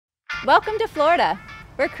Welcome to Florida.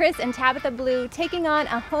 We're Chris and Tabitha Blue taking on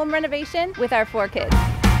a home renovation with our 4 kids.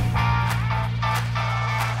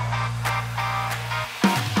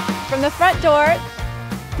 From the front door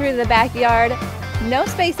through the backyard, no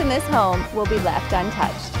space in this home will be left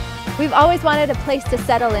untouched. We've always wanted a place to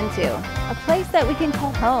settle into, a place that we can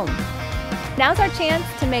call home. Now's our chance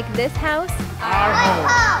to make this house our home.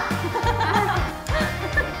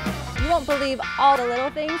 You won't believe all the little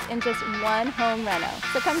things in just one home reno,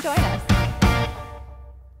 so come join us.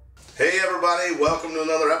 Hey everybody, welcome to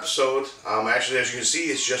another episode. Actually, as you can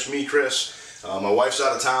see, it's just me, Chris. My wife's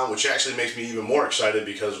out of town, which actually makes me even more excited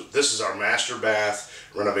because this is our master bath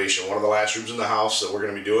renovation, one of the last rooms in the house that we're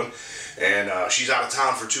going to be doing. And she's out of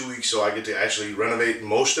town for 2 weeks, so I get to actually renovate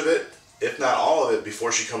most of it, if not all of it,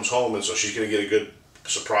 before she comes home, and so she's going to get a good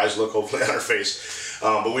surprise look hopefully on her face.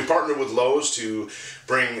 But we partnered with Lowe's to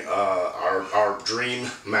bring our dream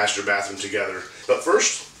master bathroom together. But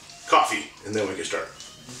first, coffee, and then we can start.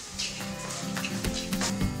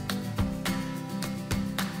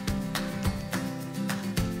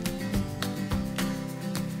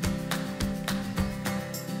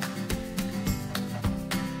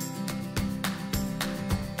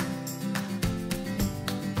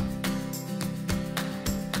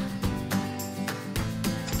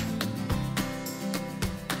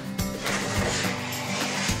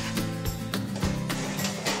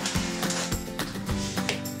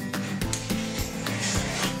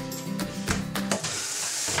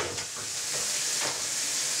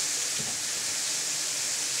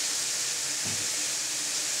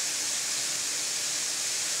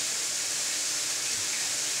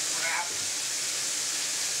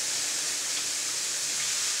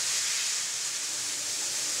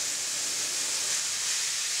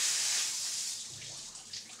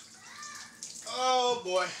 Oh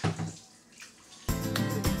boy.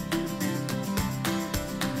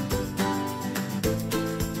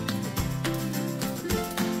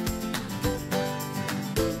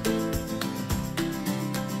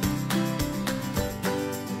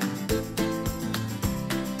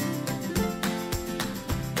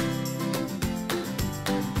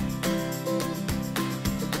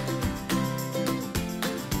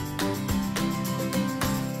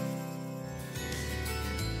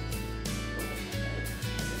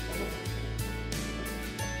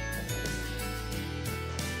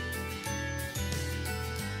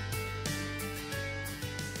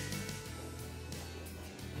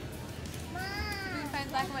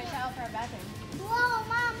 Black and white towel for our bathroom. Whoa,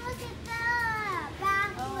 Mom, look at that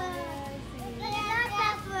bathroom. Look at that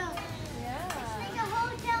bathroom. Yeah. It's like a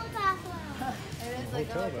hotel bathroom. It is like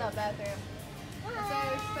a hotel bathroom. So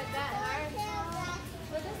we should put that in ours.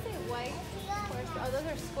 What does it say, white? Oh, those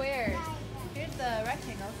are squares. Here's the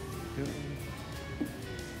rectangles.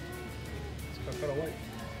 It's got white.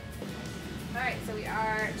 Alright, so we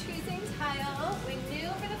are choosing tile. We knew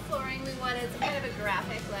for the flooring we wanted some kind of a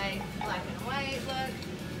graphic, like black and white look.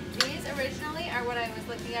 These originally are what I was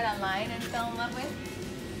looking at online and fell in love with.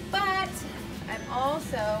 But I'm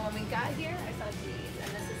also, when we got here, I saw these,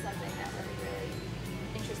 and this is something that we're really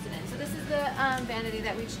interested in. So this is the vanity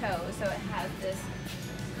that we chose. So it has this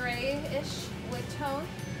grayish wood tone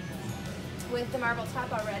with the marble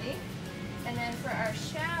top already. And then for our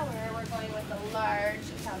shower, we're going with the large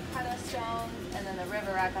calcutta stone and then the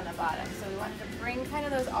river rock on the bottom. So we wanted to bring kind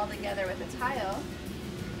of those all together with the tile.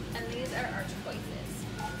 And these are our choices.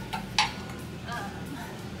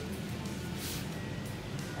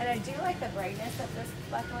 And I do like the brightness that this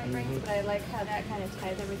black and white brings, but I like how that kind of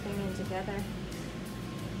ties everything in together.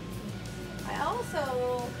 I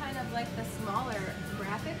also kind of like the smaller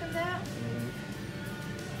graphic of that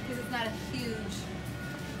because it's not a huge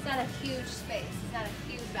space. It's not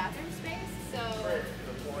a huge bathroom space, so. The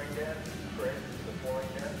flooring there. The flooring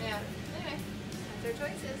there. Yeah. Anyway, that's our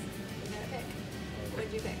choices. We gotta pick. What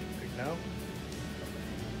did you pick? Pick now.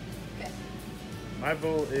 Okay. My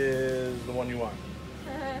vote is the one you want.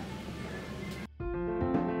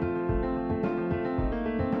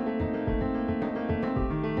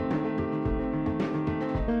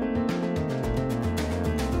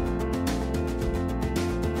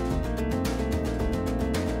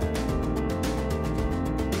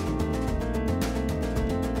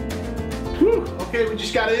 Okay, we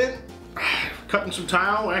just got in, cutting some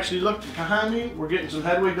tile. Actually, look behind me, we're getting some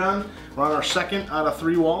headway done. We're on our second out of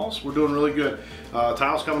 3 walls. We're doing really good.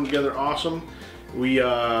 Tile's coming together awesome. We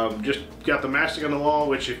just got the mastic on the wall,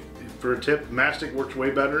 which for a tip, mastic works way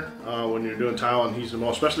better when you're doing tile and adhesive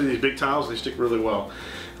wall, especially these big tiles, they stick really well.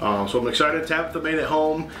 So I'm excited. Tabitha made it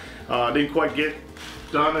home. Didn't quite get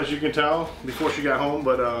done, as you can tell, before she got home,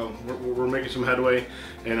 but we're making some headway,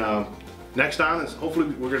 and next on is hopefully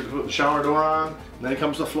we're going to put the shower door on, and then it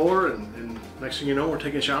comes to the floor, and next thing you know, we're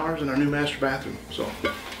taking showers in our new master bathroom. So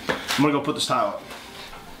I'm going to go put this tile up.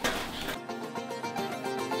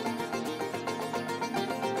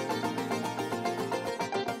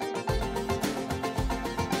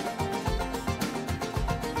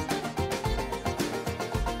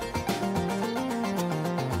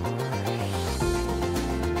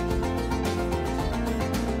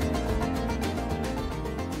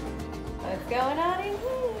 Going on in here.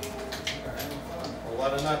 Whole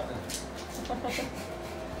lot of nothing.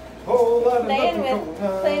 Whole lot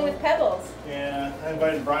of Playing with pebbles. Yeah, I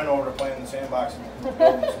invited Brian over to play in the sandbox and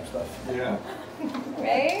build some stuff. Yeah.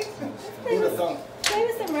 Right? Who'd have thunk? Play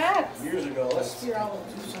with some rocks. Years ago, let's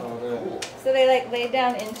So they like laid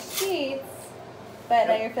down in sheets, but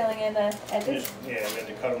now you're filling in the edges. Yeah, we had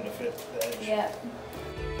to cut them to fit the edge. Yeah.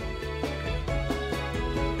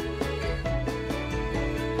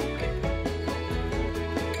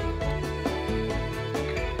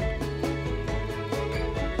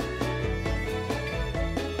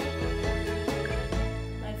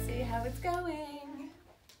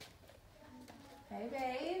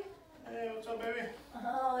 Hey, what's up, baby?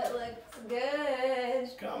 Oh, it looks good.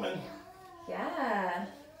 It's coming. Yeah.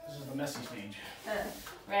 This is the messy stage.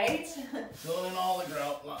 Right? Filling in all the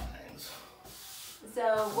grout lines.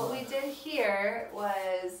 So what we did here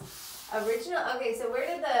was original. Okay, so where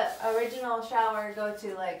did the original shower go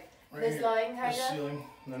to? Like Right this here, line, kind this of? ceiling,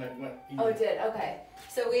 and then it went even. Oh, it did. Okay.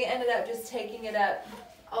 So we ended up just taking it up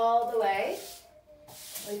all the way.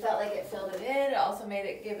 We felt like it filled it in. It also made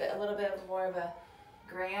it give it a little bit of more of a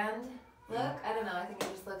grand look. I don't know. I think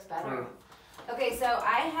it just looks better. Okay, so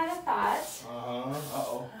I had a thought.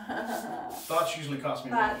 Uh-oh. Thoughts usually cost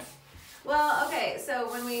me money. Well, okay, so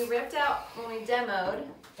when we demoed,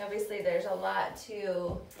 obviously there's a lot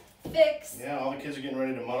to fix. Yeah, all the kids are getting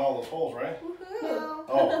ready to mud all those holes, right? Woohoo! No.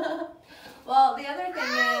 Oh. Well, the other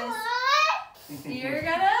thing is, you're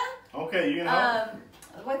gonna, Okay, you can help.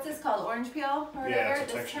 what's this called? Orange peel or whatever? Yeah,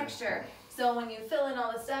 it's a This texture. So when you fill in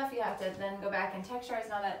all the stuff, you have to then go back and texturize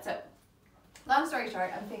and all that. So, long story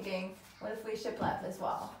short, I'm thinking, what if we shiplap this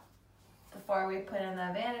wall before we put in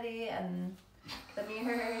the vanity and the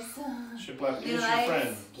mirrors? Shiplap, who's New your lights.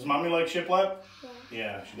 friend? Does mommy like shiplap? Yeah.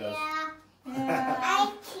 Yeah, she does. Yeah.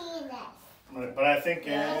 I see this. But I think,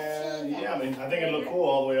 yeah, I mean, I think it'd look cool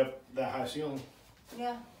all the way up that high ceiling.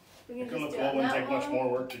 Yeah. We It can could just look do cool. it Wouldn't that take much one. more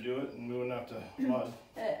work to do it, and we wouldn't have to mud.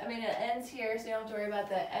 I mean, it ends here, so you don't have to worry about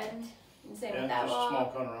the end. And same Yeah, with that just a wall. small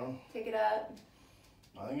cut around. Take it up.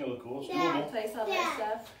 I think it'll look cool. It's Yeah. doable. Replace all that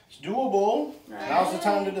stuff. It's doable. Now's the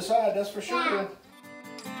time to decide, that's for sure.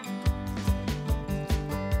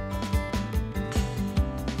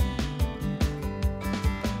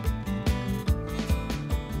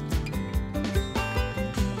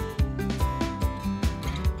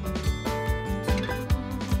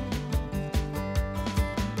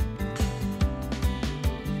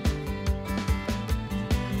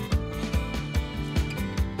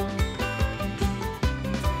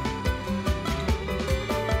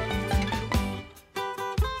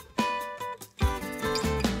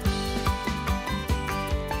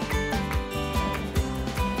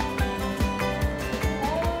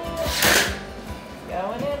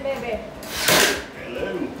 Going in, baby.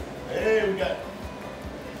 Hello. Hey, we got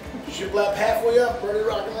shiplap halfway up, ready to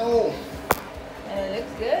rock and roll. And it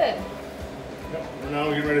looks good. Yep. And now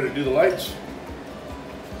we're getting ready to do the lights.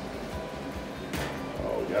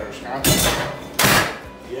 Oh, we got our sconce.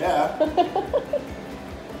 Yeah.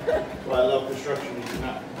 That's why I love construction. You can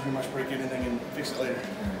not pretty much break anything and fix it later.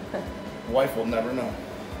 Wife will never know.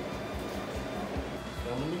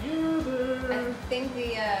 Coming together. I think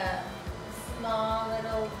the small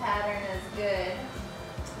little pattern is good.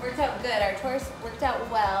 Worked out good. Our tours worked out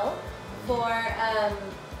well for a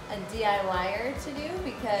DIYer to do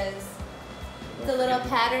because it's a little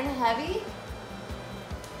pattern heavy.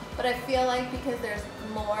 But I feel like because there's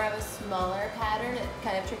more of a smaller pattern, it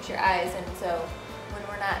kind of tricks your eyes, and so when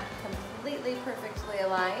we're not completely perfectly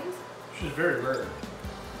aligned, She's very rare.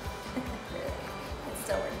 it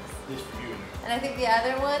still works. At least for you. And I think the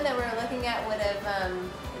other one that we're looking at would have,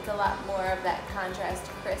 it's a lot more of that contrast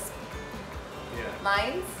crisp Yeah.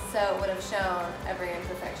 lines, so it would have shown every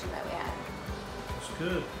imperfection that we had. It's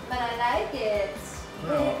good. But I like it.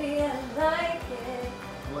 Well. Baby, I like it.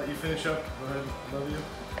 I'll let you finish up. Go ahead. Love you.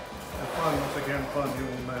 Have fun. Once again, fun here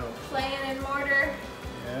in my house. Playing in mortar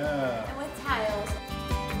Yeah. and with tiles.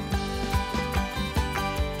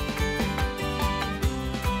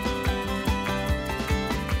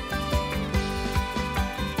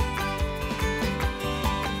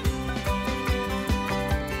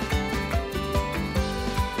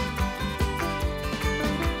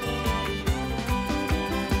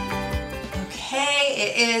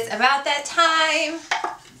 it is about that time.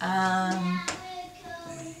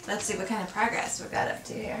 Let's see what kind of progress we got up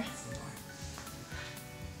to here.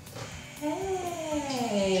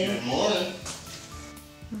 Hey. Good morning.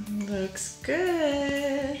 Looks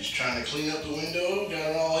good. Just trying to clean up the window, got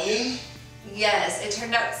it all in. Yes, it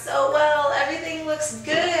turned out so well. Everything looks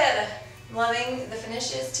good. Loving the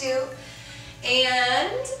finishes too.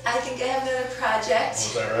 And I think I have another project.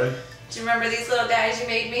 Was that right? Do you remember these little guys you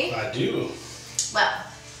made me? I do. Well,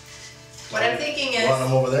 what I'm thinking is... You want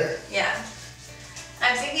them over there? Yeah.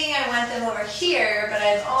 I'm thinking I want them over here, but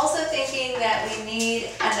I'm also thinking that we need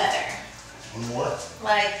another. One more?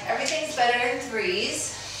 Like, everything's better in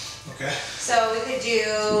threes. Okay. So we could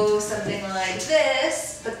do something like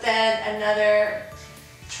this, but then another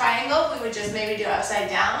triangle we would just maybe do upside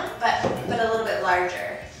down, but a little bit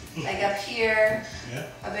larger. Like up here, Yeah.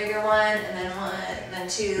 a bigger one, and then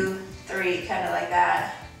 2, 3, kind of like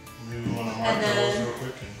that. Maybe we want to mark And then- those real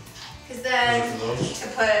quick. Because then Those are for those? we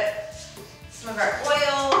could put some of our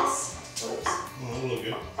oils. Oops. Oh, that'll look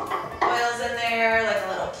good. Oils in there, like a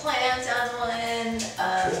little plant on one.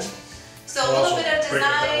 So a We'll little also bit of break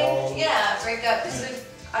up that design. wall. Yeah, break up. Because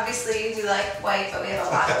obviously we like white, but we have a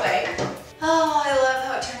lot of white. Oh, I love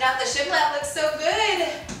how it turned out. The shiplap looks so good.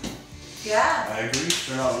 Yeah. I agree.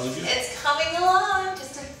 Turned out really good. It's coming along.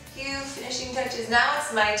 Just a few finishing touches. Now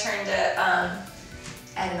it's my turn to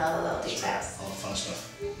add in all the little details. All the fun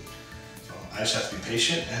stuff. So I just have to be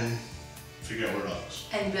patient and figure out where it all goes.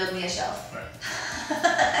 And build me a shelf. All right.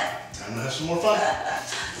 Time to have some more fun.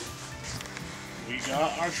 We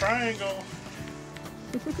got our triangle.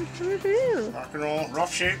 Rock and roll,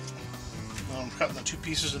 rough shape. I'm cutting the 2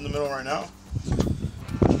 pieces in the middle right now. You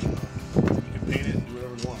can paint it and do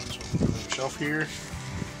whatever you want. So we have a shelf here,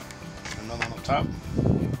 another on the top.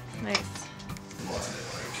 Nice.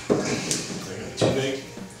 Too big.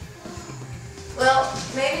 Well,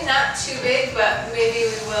 maybe not too big, but maybe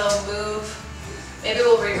we will move. Maybe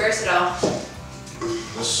we'll reverse it all.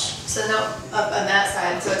 This. So no, up on that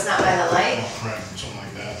side, so it's not by the light. Oh, right, something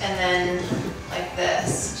like that. And then like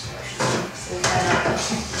this. So we kind of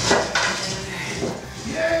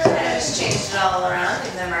just changed it all around,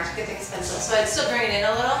 and then marked good things pencil. So I'd still bring it in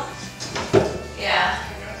a little. Yeah,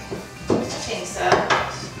 I think so.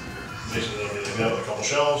 Basically everything got a couple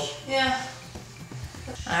shelves. Yeah.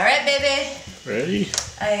 All right, baby. Ready?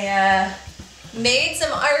 I made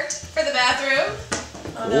some art for the bathroom.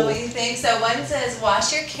 I don't know what you think. So one says,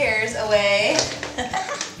 wash your cares away.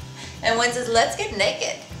 And one says, let's get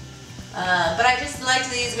naked. But I just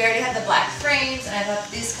liked these. We already had the black frames, and I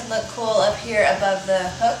thought these could look cool up here above the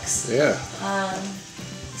hooks. Yeah.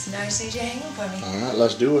 So now I just need you to hang them for me. All right,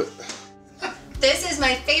 let's do it. This is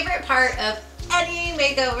my favorite part of any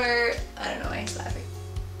makeover. I don't know why he's laughing.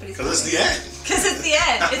 Because it's the end. Because it's the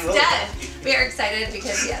end. It's done. We are excited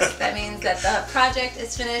because, yes, that means that the project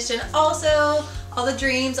is finished, and also all the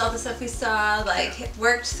dreams, all the stuff we saw, like,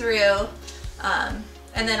 worked through.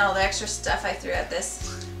 And then all the extra stuff I threw at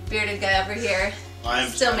this bearded guy over here.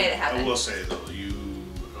 Still made it happen. I will say, though, you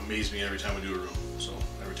amaze me every time we do a room. So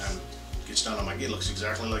every time it gets done, I'm like, it looks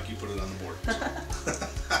exactly like you put it on the board.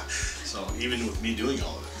 So even with me doing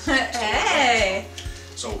all of it. Hey!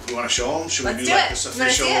 So if we want to show them, should we Let's do do like it. this You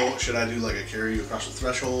wanna see official, it? should I do like a carry you across the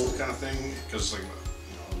threshold kind of thing? Because it's like,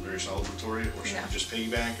 very celebratory, or should No. we just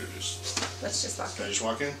piggyback, or just, Let's just walk should I in. just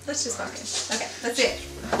walk in? Let's just walk in. Okay, let's see it.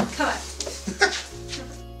 Come on.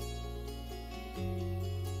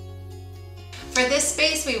 For this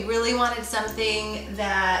space, we really wanted something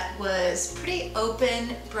that was pretty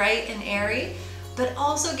open, bright, and airy, but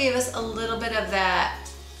also gave us a little bit of that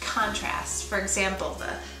contrast. For example,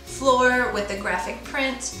 the floor with the graphic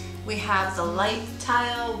print, we have the light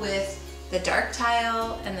tile with the dark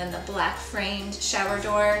tile, and then the black framed shower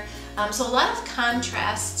door. So a lot of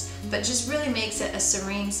contrast, but just really makes it a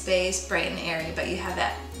serene space, bright and airy, but you have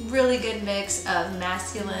that really good mix of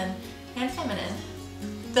masculine and feminine.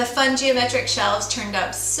 The fun geometric shelves turned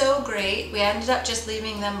out so great. We ended up just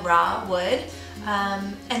leaving them raw wood,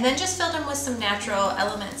 and then just filled them with some natural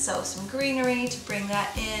elements. So some greenery to bring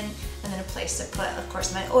that in, and then a place to put, of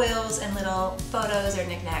course, my oils and little photos or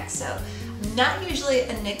knickknacks. So I'm not usually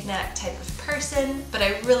a knickknack type of person, but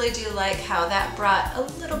I really do like how that brought a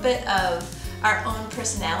little bit of our own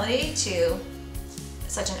personality to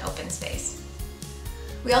such an open space.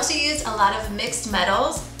 We also used a lot of mixed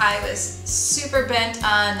metals. I was super bent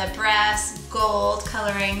on the brass, gold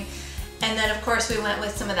coloring, and then of course we went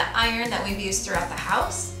with some of the iron that we've used throughout the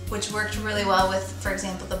house, which worked really well with, for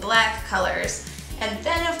example, the black colors. And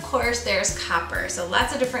then of course there's copper, so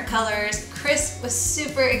lots of different colors. Chris was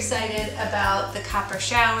super excited about the copper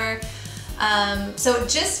shower. So it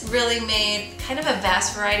just really made kind of a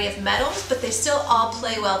vast variety of metals, but they still all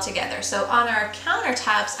play well together. So on our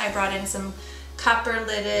countertops, I brought in some copper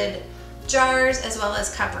lidded jars as well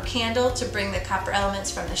as copper candle to bring the copper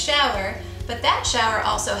elements from the shower. But that shower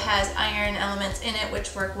also has iron elements in it,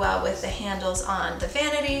 which work well with the handles on the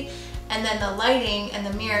vanity. And then the lighting and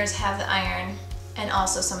the mirrors have the iron and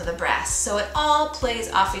also some of the brass. So it all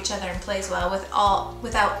plays off each other and plays well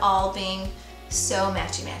without all being so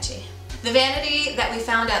matchy-matchy. The vanity that we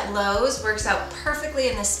found at Lowe's works out perfectly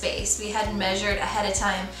in this space. We had measured ahead of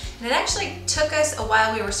time, and it actually took us a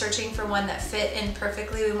while. We were searching for one that fit in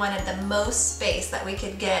perfectly. We wanted the most space that we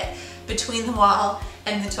could get between the wall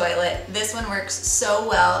and the toilet. This one works so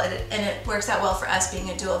well, and it works out well for us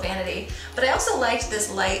being a dual vanity. But I also liked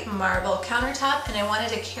this light marble countertop, and I wanted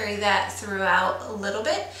to carry that throughout a little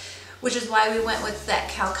bit, which is why we went with that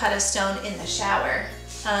Calcutta stone in the shower.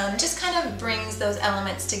 Just kind of brings those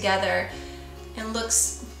elements together and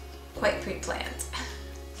looks quite pre-planned.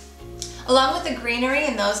 Along with the greenery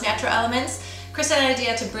and those natural elements, Chris had an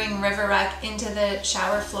idea to bring river rock into the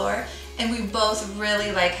shower floor, and we both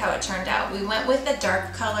really like how it turned out. We went with the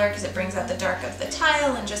dark color because it brings out the dark of the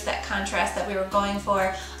tile and just that contrast that we were going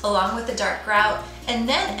for, along with the dark grout, and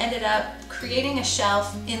then ended up creating a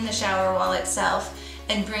shelf in the shower wall itself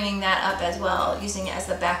and bringing that up as well, using it as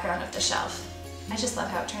the background of the shelf. I just love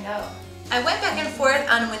how it turned out. I went back and forth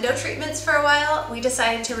on window treatments for a while. We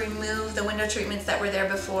decided to remove the window treatments that were there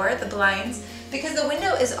before, the blinds, because the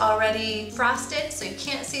window is already frosted, so you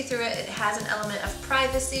can't see through it. It has an element of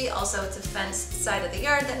privacy. Also, it's a fenced side of the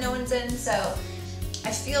yard that no one's in, so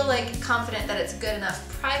I feel like confident that it's good enough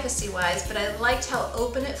privacy-wise, but I liked how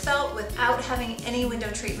open it felt without having any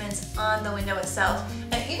window treatments on the window itself,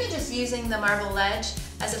 and even just using the marble ledge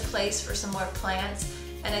as a place for some more plants.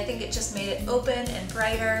 And I think it just made it open and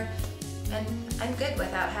brighter, and I'm good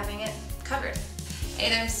without having it covered.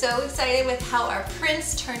 And I'm so excited with how our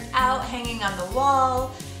prints turned out hanging on the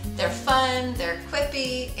wall. They're fun, they're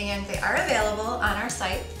quippy, and they are available on our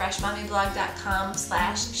site,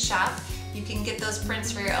 freshmommyblog.com/shop. You can get those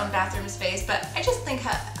prints for your own bathroom space, but I just think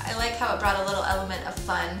I like how it brought a little element of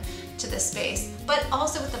fun to this space. But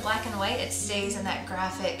also with the black and white, it stays in that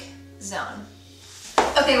graphic zone.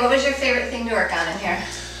 Okay, what was your favorite thing to work on in here?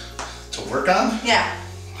 To work on? Yeah.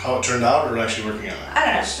 How it turned out, or actually working on it? I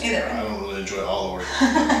don't know, either way. I don't really enjoy all the work.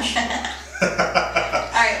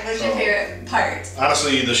 Alright, what's your favorite part?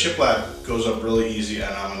 Honestly, the shiplap goes up really easy,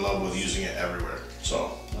 and I'm in love with using it everywhere.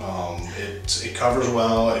 So it covers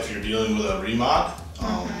well. If you're dealing with a remod,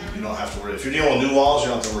 you don't have to worry. If you're dealing with new walls, you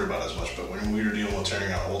don't have to worry about it as much. But when we were dealing with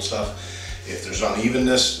tearing out old stuff, if there's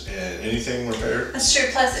unevenness and anything repaired. That's true,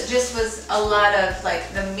 plus it just was a lot of,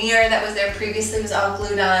 like, the mirror that was there previously was all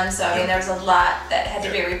glued on, so I mean there was a lot that had to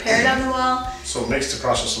be repaired on the wall. So it makes the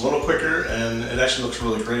process a little quicker, and it actually looks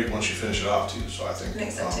really great once you finish it off too, so I think I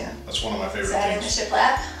think so too. That's one of my favorite Is that things. in the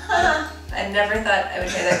shiplap? Huh. I never thought I would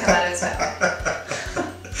hear that come out of his mouth.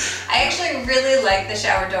 I actually really like the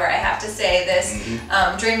shower door, I have to say. This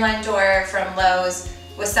Dreamline door from Lowe's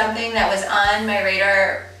was something that was on my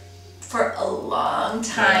radar for a long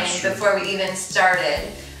time before we even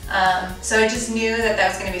started. So I just knew that that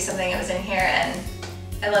was going to be something that was in here, and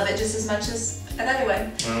I love it just as much as I thought I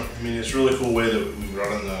would. Well, I mean, it's a really cool way that we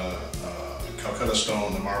brought in the Calcutta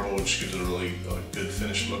stone, the marble, which gives it a really good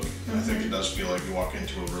finished look. And I think it does feel like you walk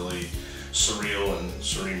into a really surreal and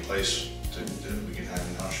serene place that we can have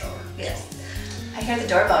in our shower. Yes. I hear the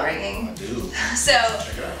doorbell ringing. I do. So,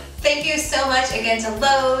 thank you so much again to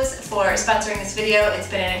Lowe's for sponsoring this video. It's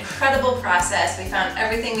been an incredible process. We found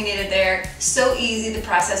everything we needed there. So easy, the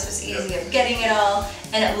process was easy of getting it all,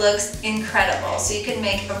 and it looks incredible. So you can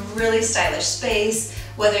make a really stylish space,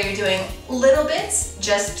 whether you're doing little bits,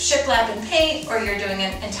 just shiplap and paint, or you're doing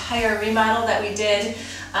an entire remodel that we did.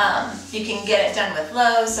 You can get it done with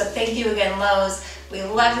Lowe's. So thank you again, Lowe's. We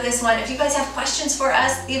loved this one. If you guys have questions for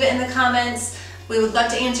us, leave it in the comments. We would love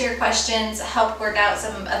to answer your questions, help work out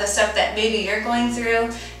some of the stuff that maybe you're going through.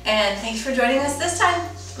 And thanks for joining us this time.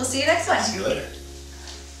 We'll see you next one. See you later.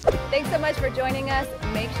 Thanks so much for joining us.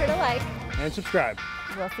 Make sure to like And subscribe.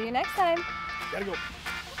 We'll see you next time. Gotta go.